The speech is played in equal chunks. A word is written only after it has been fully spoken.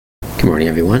Good morning,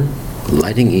 everyone.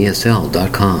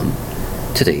 lightingesl.com.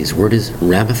 Today's word is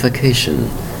ramification.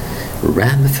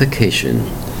 Ramification.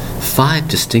 5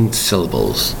 distinct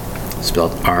syllables,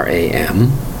 spelled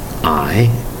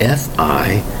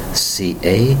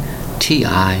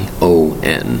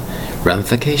R-A-M-I-F-I-C-A-T-I-O-N.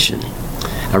 Ramification.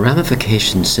 A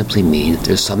ramification simply means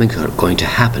there's something going to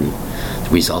happen as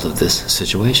a result of this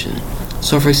situation.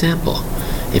 So, for example,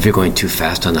 if you're going too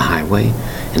fast on the highway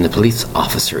and the police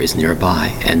officer is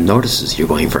nearby and notices you're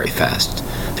going very fast,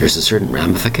 there's a certain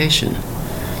ramification.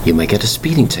 You might get a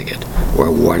speeding ticket or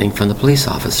a warning from the police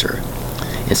officer.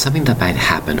 It's something that might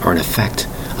happen or an effect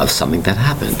of something that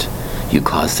happened. You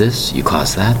cause this, you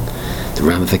cause that. The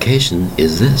ramification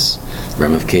is this. The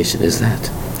ramification is that.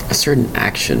 A certain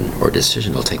action or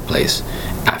decision will take place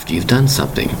after you've done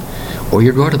something, or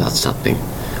you wrote about something,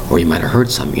 or you might have heard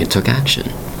something and took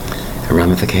action. A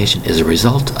ramification is a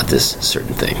result of this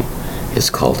certain thing. It's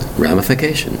called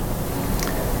ramification.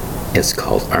 It's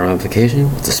called a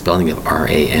ramification with the spelling of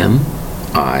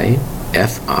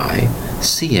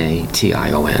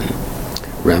R-A-M-I-F-I-C-A-T-I-O-N.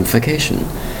 Ramification.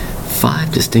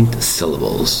 5 distinct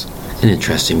syllables. An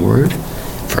interesting word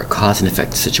for a cause and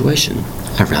effect situation.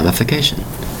 A ramification.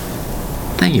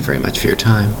 Thank you very much for your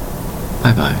time.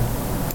 Bye-bye.